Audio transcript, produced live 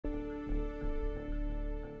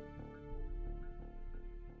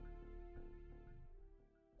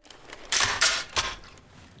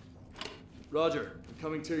Roger, I'm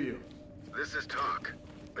coming to you. This is TOC.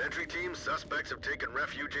 Entry team, suspects have taken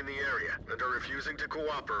refuge in the area and are refusing to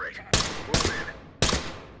cooperate. Move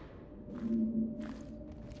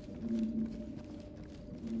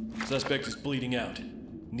in. Suspect is bleeding out.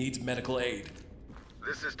 Needs medical aid.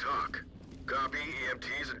 This is TOC. Copy,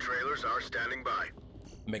 EMTs and trailers are standing by.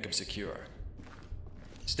 Make him secure.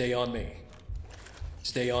 Stay on me.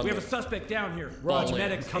 Stay on me. We have a suspect down here. Roger,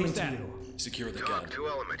 medics coming to you. Secure the TOC gun. to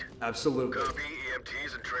element. Absolutely. Copy,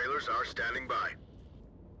 EMTs and trailers are standing by.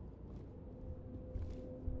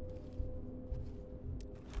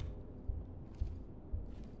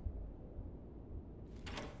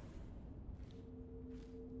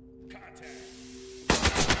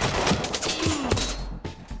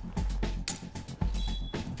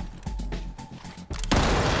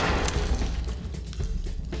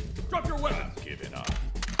 Drop your weapon! I'm giving up.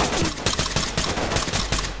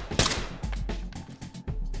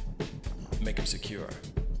 Make him secure.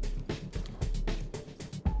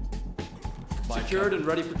 Secured and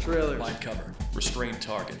ready for trailers. Find cover. Restrain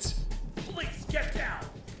targets. Police, get down!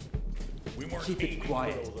 We weren't Keep it aiming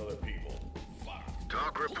quiet. for those other people. Fuck.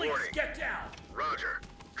 TOC Police, reporting. get down! Roger.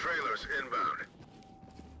 Trailers inbound.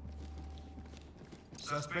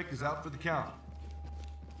 Suspect is out for the count.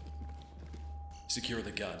 Secure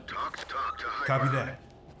the gun. TOC to high Copy ground. that.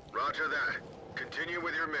 Roger that. Continue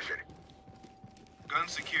with your mission. Gun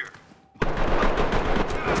secure.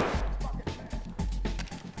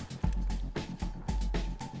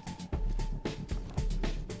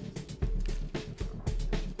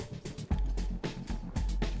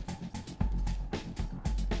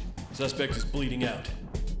 Suspect is bleeding out.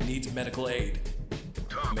 Needs medical aid.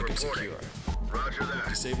 TOC Make him reporting. secure. Roger that.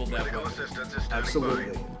 Disable that Medical weapon. assistance is standing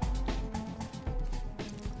Absolutely. by.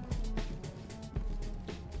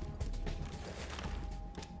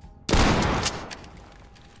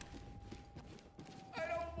 I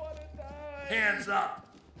don't want to die. Hands up!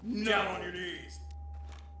 Down on your knees!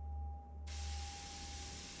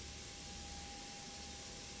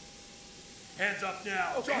 Hands up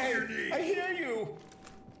now! Drop Okay, your knees! I hear you.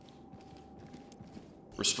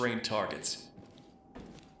 Restrain targets.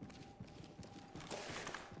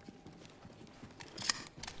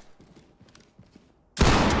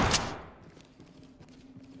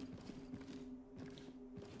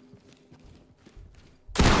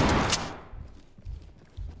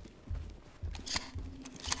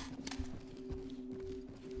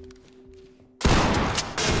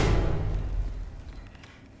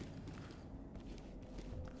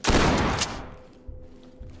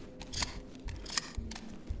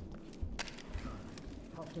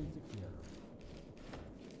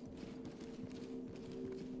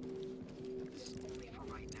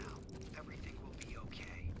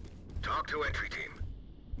 TOC to entry team.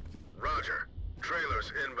 Roger.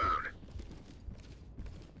 Trailers inbound.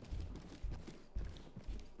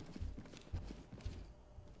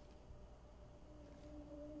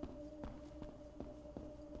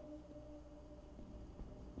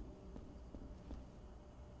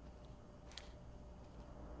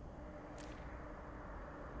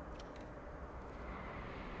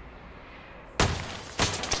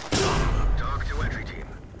 TOC to entry team.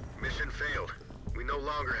 Mission failed. We no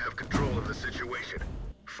longer have control of the situation.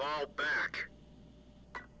 Fall back.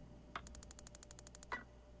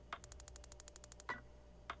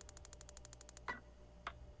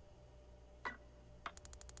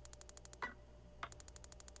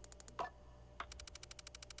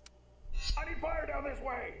 I need fire down this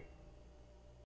way.